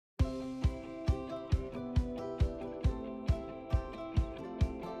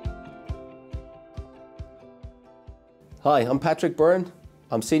Hi, I'm Patrick Byrne.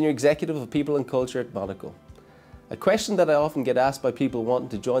 I'm Senior Executive of People and Culture at Monocle. A question that I often get asked by people wanting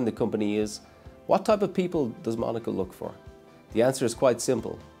to join the company is, what type of people does Monocle look for? The answer is quite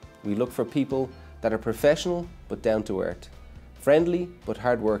simple. We look for people that are professional but down to earth, friendly but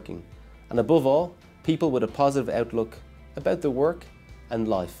hardworking, and above all, people with a positive outlook about their work and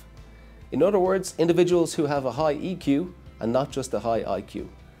life. In other words, individuals who have a high EQ and not just a high IQ.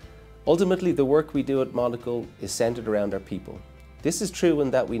 Ultimately, the work we do at Monocle is centered around our people. This is true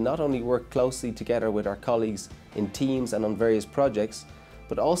in that we not only work closely together with our colleagues in teams and on various projects,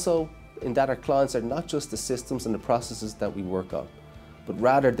 but also in that our clients are not just the systems and the processes that we work on, but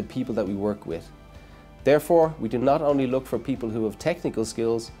rather the people that we work with. Therefore, we do not only look for people who have technical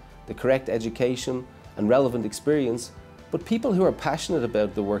skills, the correct education and relevant experience, but people who are passionate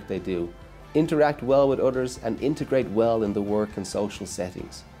about the work they do, interact well with others and integrate well in the work and social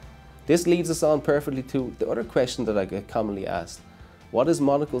settings. This leads us on perfectly to the other question that I get commonly asked. What is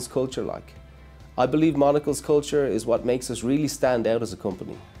Monocle's culture like? I believe Monocle's culture is what makes us really stand out as a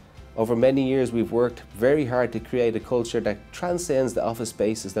company. Over many years we've worked very hard to create a culture that transcends the office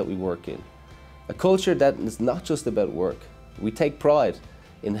spaces that we work in. A culture that is not just about work. We take pride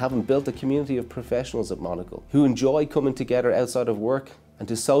in having built a community of professionals at Monocle who enjoy coming together outside of work and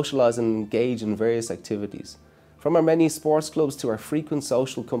to socialise and engage in various activities. From our many sports clubs to our frequent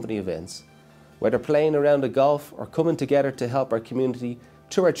social company events, whether playing around a golf or coming together to help our community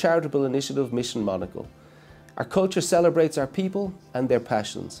through our charitable initiative Mission Monocle. Our culture celebrates our people and their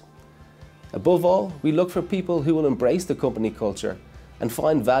passions. Above all, we look for people who will embrace the company culture and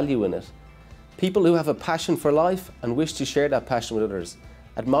find value in it. People who have a passion for life and wish to share that passion with others.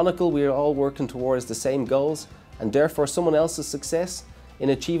 At Monocle, we are all working towards the same goals, and therefore someone else's success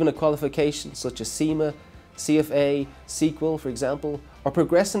in achieving a qualification such as CIMA, CFA, SQL, for example, or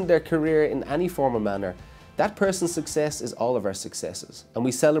progressing their career in any form or manner, that person's success is all of our successes, and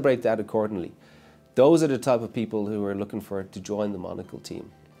we celebrate that accordingly. Those are the type of people who we're looking for to join the Monocle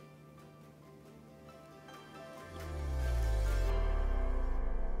team.